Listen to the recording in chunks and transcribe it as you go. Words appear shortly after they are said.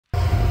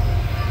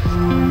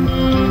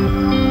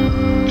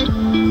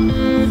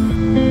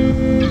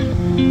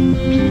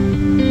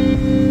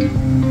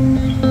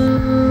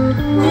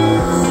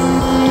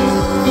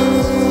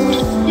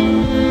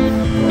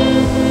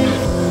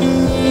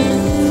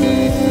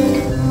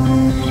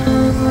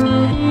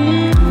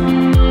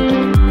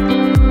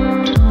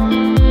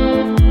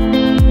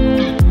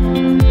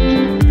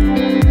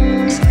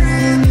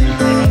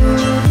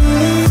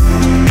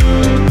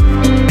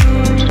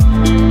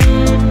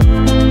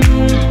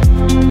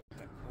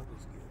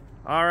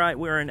All right,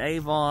 we're in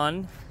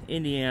Avon,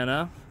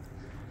 Indiana,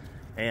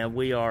 and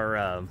we are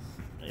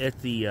at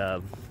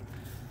the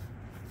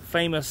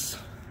famous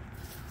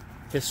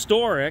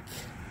historic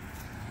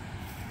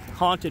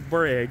Haunted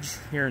Bridge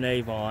here in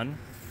Avon.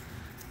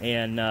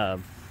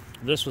 And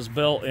this was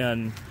built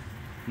in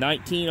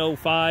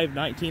 1905,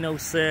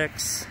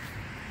 1906.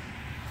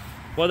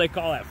 What do they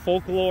call that?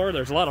 Folklore?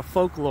 There's a lot of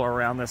folklore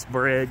around this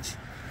bridge.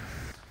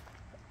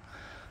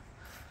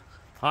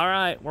 All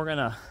right, we're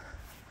gonna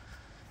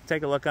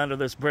take a look under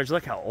this bridge.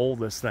 Look how old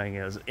this thing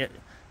is.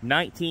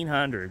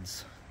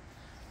 1900s.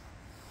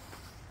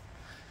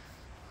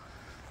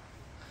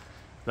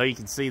 Though you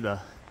can see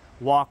the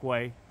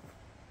walkway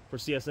for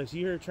CSX.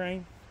 You hear a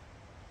train?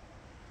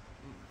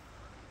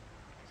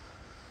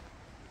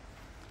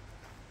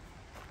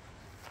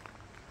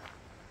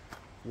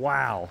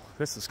 Wow,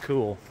 this is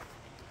cool.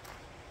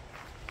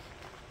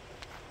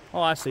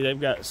 Oh, I see. They've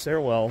got a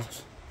stairwell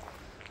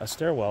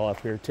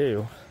up here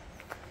too.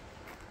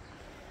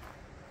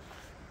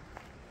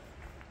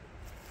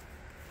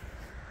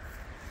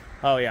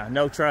 Oh yeah,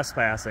 no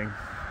trespassing.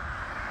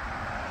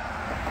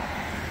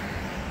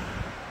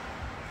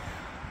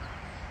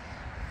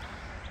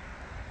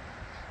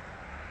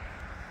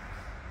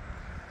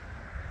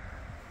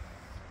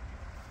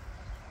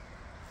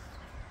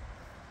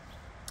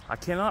 I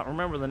cannot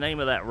remember the name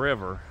of that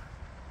river.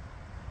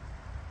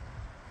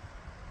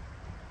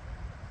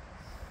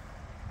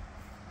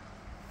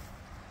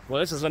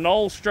 Well, this is an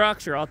old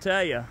structure, I'll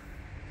tell you.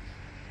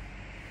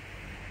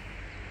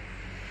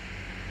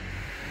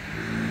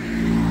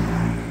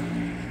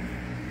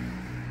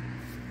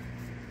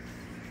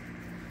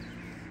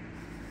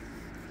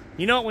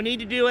 You know what we need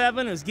to do,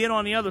 Evan, is get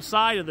on the other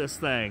side of this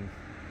thing.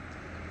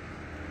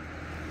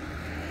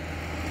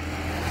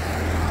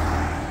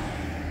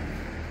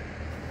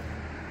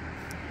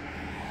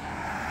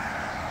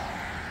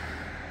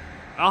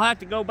 I'll have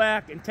to go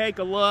back and take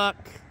a look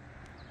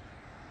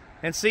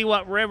and see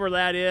what river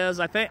that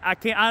is. I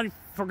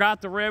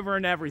forgot the river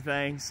and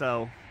everything,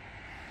 so.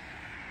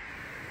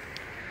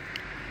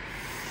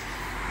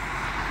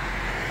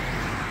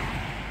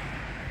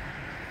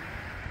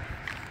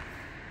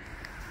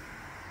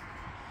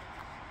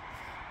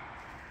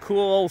 Cool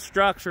old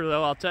structure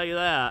though, I'll tell you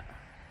that.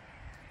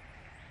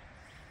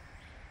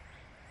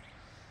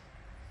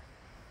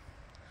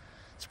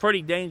 It's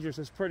pretty dangerous.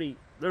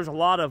 There's a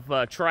lot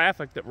of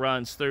traffic that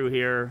runs through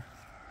here.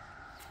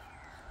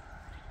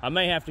 I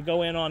may have to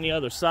go in on the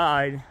other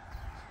side.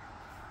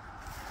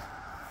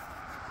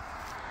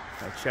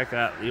 Check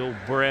out the old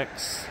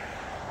bricks.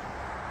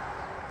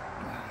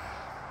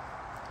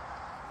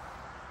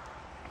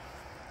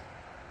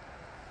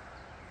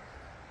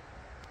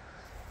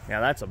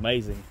 Yeah, that's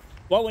amazing.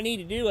 What we need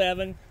to do,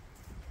 Evan,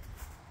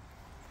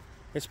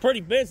 it's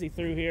pretty busy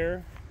through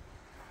here,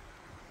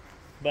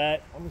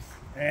 but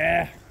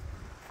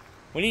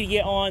we need to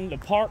get on the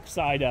park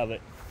side of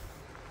it.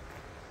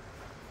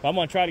 I'm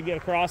going to try to get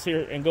across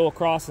here and go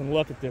across and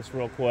look at this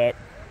real quick.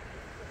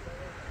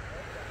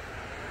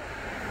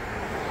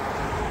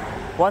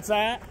 What's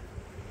that?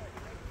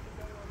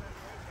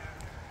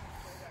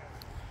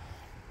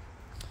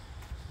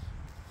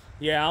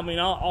 Yeah, I mean,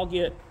 I'll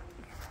get...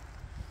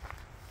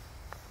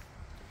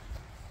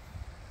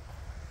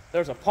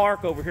 There's a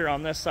park over here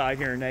on this side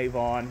here in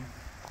Avon.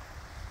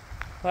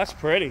 That's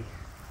pretty.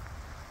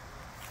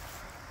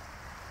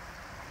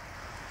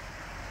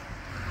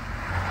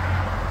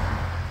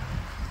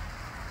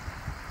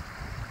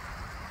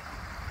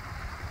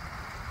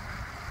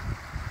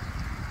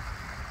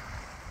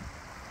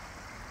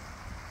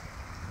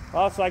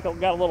 Well, it's like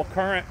I've got a little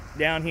current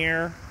down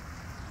here.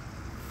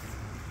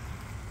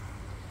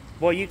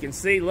 Boy, you can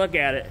see, look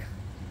at it.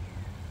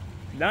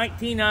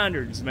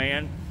 1900s,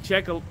 man.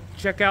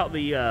 Check out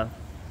the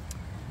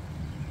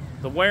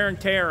wear and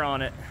tear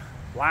on it.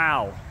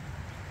 Wow.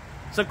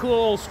 It's a cool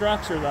old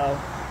structure, though.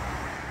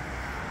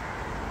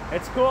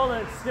 It's cool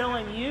that it's still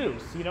in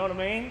use, you know what I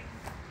mean?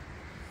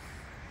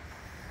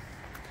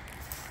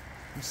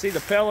 You see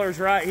the pillars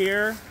right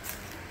here?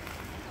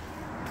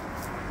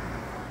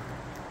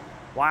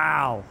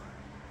 Wow.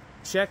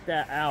 Check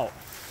that out.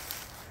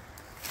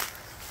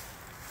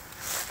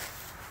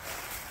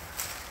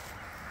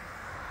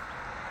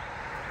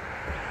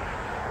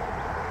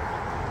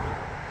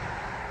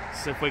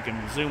 See if we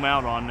can zoom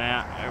out on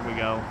that. There we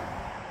go.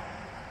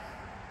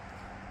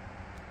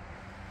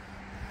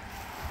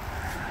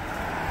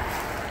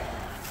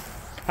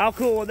 How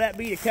cool would that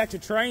be to catch a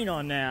train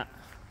on that?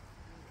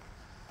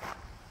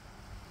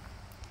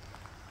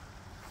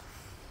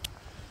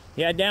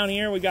 Yeah, down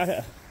here we got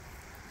a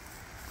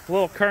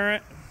little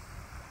current.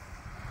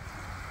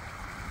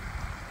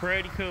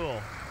 Pretty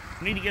cool.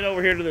 We need to get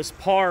over here to this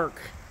park,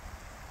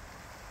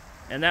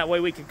 and that way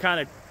we can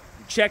kind of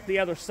check the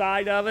other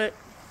side of it.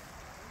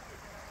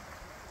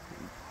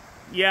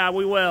 Yeah,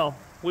 we will.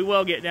 We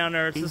will get down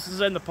there. This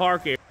is in the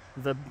park area.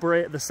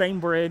 The same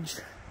bridge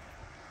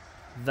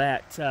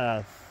that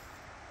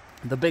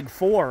the Big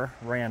Four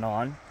ran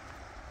on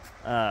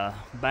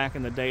back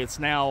in the day. It's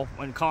now,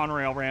 when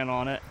Conrail ran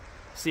on it,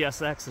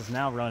 CSX is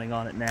now running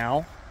on it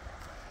now.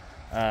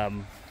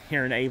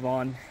 here in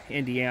Avon,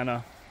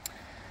 Indiana.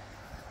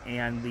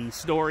 And the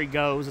story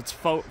goes, it's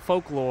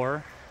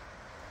folklore,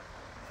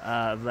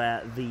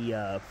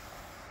 that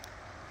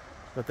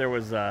there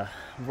was a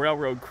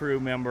railroad crew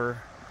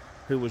member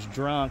who was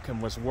drunk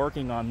and was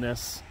working on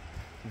this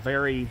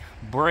very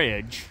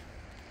bridge,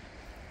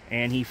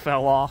 and he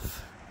fell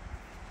off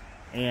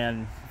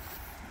and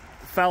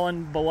fell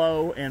in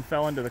below and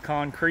fell into the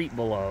concrete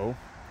below.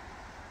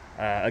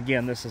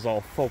 Again, this is all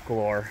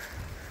folklore.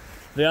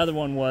 The other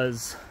one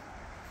was,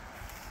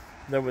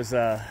 there was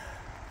a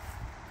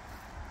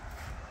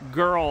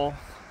girl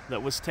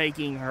that was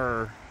taking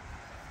her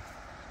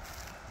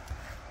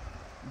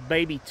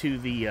baby to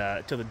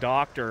the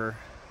doctor,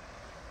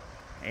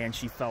 and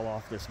she fell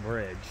off this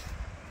bridge.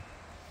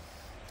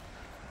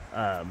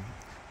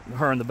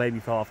 Her and the baby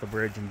fell off the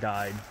bridge and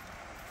died.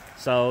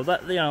 So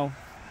that, you know,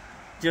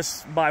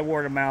 just by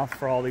word of mouth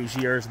for all these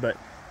years, but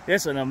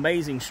it's an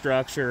amazing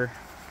structure.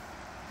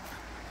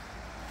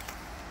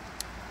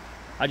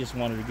 I just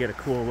wanted to get a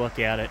cool look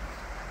at it.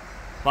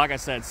 Like I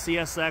said,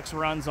 CSX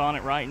runs on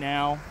it right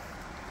now.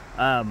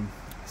 I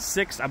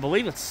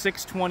believe it's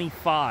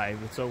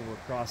 625. It's over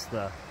across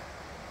the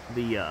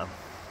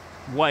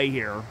way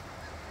here.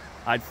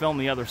 I'd film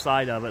the other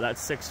side of it.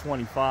 That's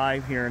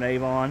 625 here in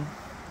Avon.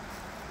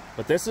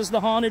 But this is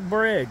the Haunted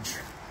Bridge.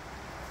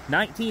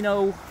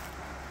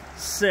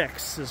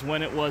 1906 is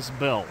when it was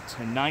built.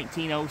 In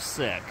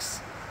 1906.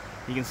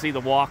 You can see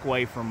the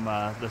walkway from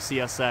the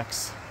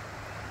CSX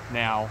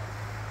now.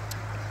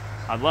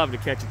 I'd love to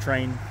catch a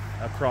train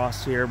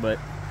across here, but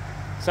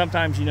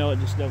sometimes, you know, it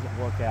just doesn't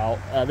work out.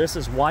 This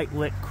is White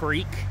Lick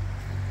Creek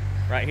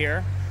right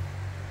here.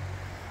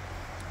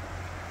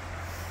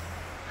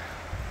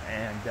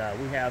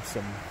 And we have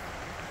some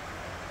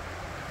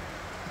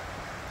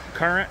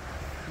current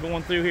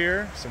going through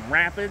here, some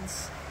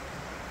rapids.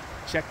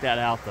 Check that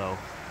out, though.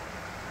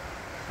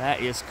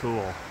 That is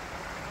cool.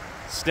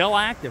 Still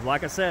active,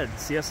 like I said.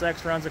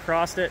 CSX runs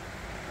across it.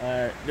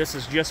 This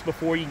is just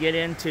before you get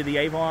into the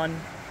Avon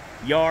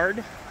yard,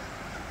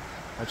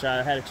 which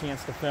I had a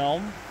chance to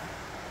film.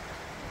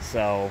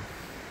 So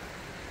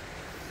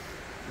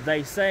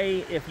they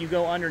say if you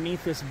go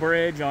underneath this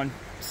bridge on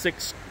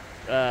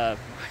I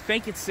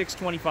think it's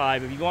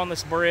 625, if you go on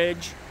this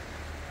bridge,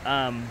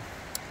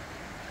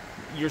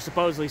 you're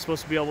supposedly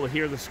supposed to be able to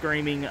hear the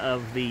screaming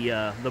of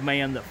the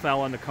man that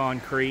fell in the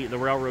concrete, the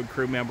railroad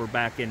crew member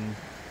back in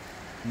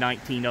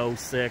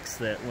 1906,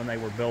 that when they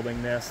were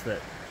building this,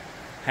 that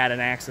had an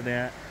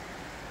accident.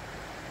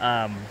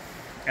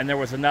 And there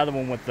was another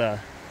one with the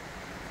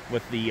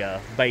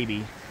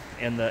baby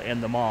and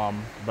the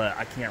mom, but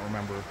I can't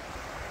remember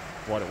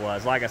what it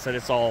was. Like I said,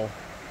 it's all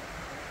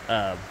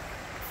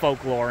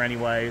folklore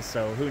anyways,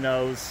 so who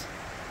knows.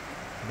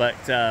 But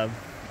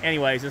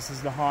anyways, this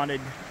is the haunted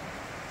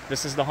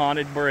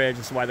bridge.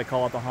 That's why they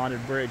call it the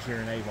Haunted Bridge here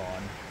in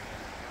Avon.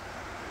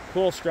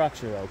 Cool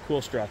structure, though.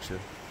 Cool structure.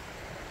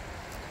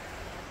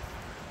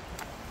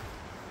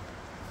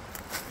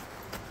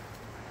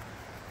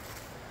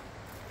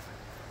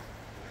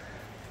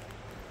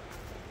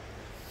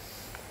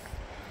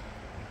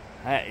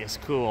 That is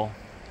cool.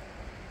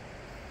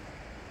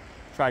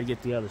 Try to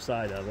get the other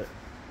side of it.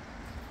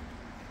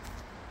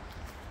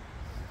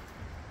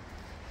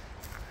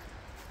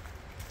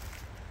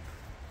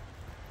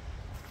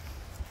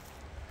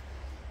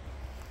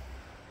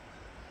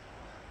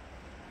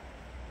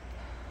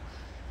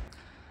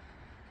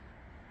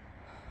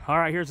 All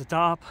right, here's the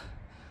top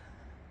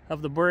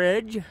of the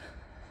bridge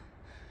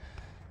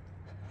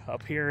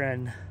up here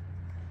in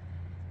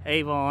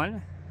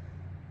Avon,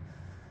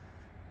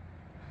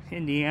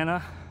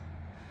 Indiana.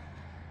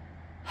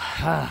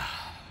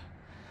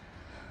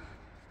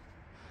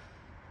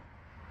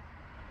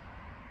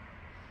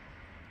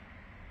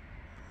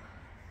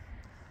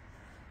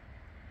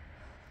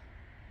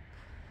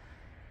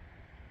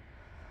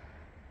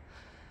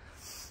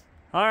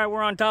 All right,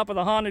 we're on top of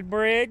the Haunted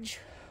Bridge.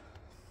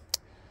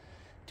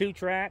 2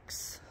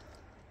 tracks.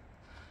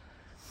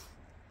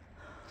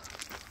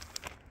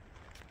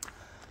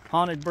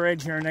 Haunted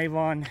Bridge here in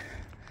Avon,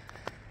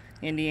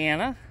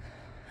 Indiana.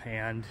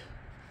 And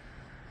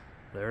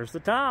there's the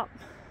top.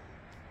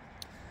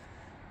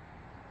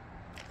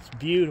 It's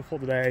beautiful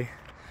today.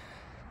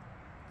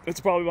 It's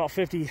probably about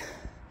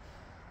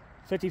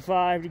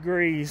 55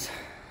 degrees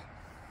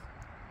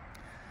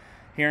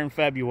here in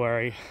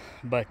February.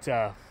 But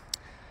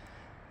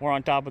we're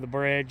on top of the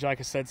bridge. Like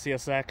I said,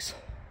 CSX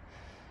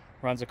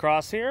runs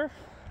across here.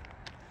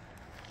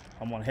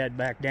 I'm gonna head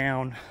back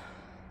down.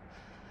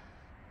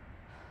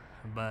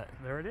 But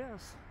there it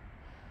is.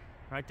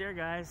 Right there,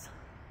 guys.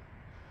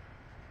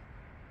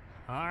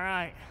 All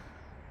right.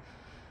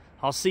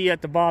 I'll see you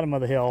at the bottom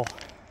of the hill.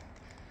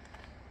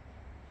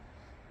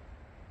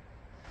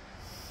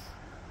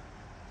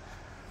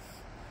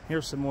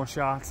 Here's some more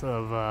shots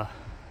of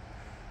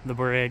the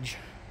bridge.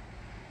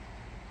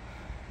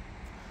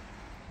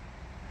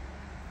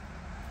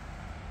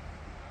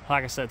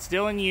 Like I said,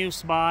 still in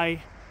use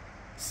by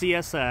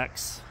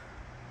CSX.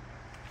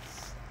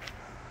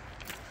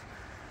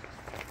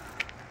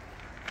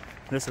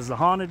 This is the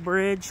Haunted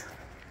Bridge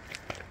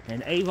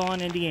in Avon,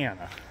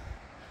 Indiana.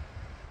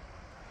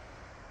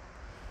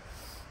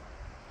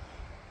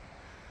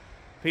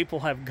 People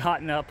have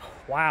gotten up,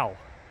 wow,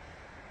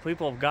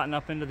 people have gotten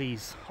up into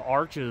these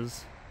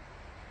arches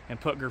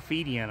and put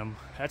graffiti in them.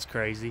 That's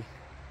crazy.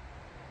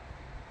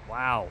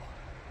 Wow.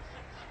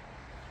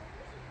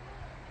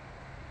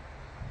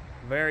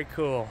 Very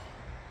cool.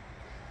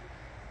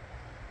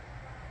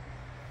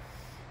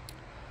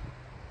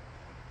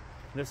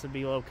 This would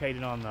be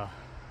located on the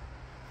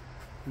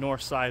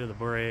north side of the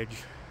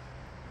bridge.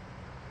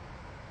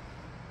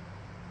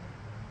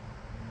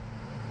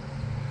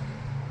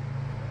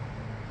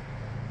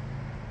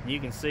 You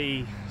can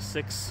see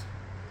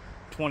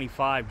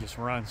 625 just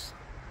runs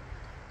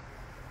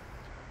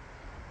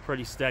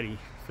pretty steady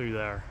through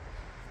there.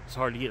 It's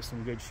hard to get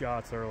some good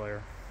shots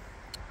earlier.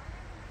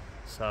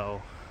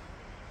 So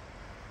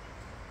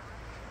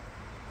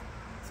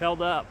it's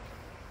held up.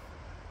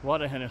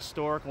 What an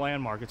historic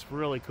landmark. It's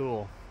really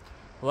cool.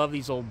 I love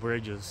these old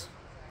bridges.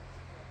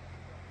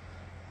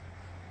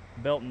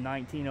 Built in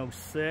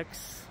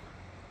 1906.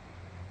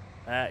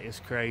 That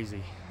is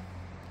crazy.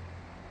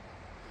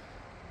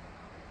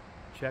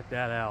 Check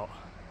that out.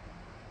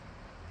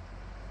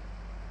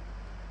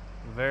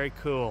 Very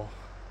cool.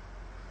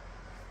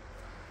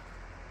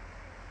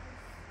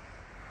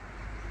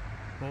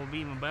 What will be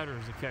even better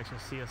is to catch a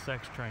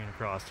CSX train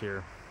across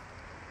here.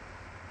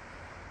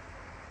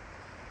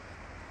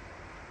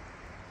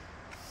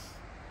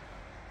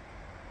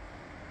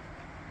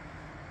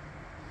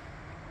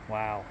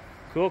 Wow.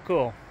 Cool,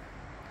 cool.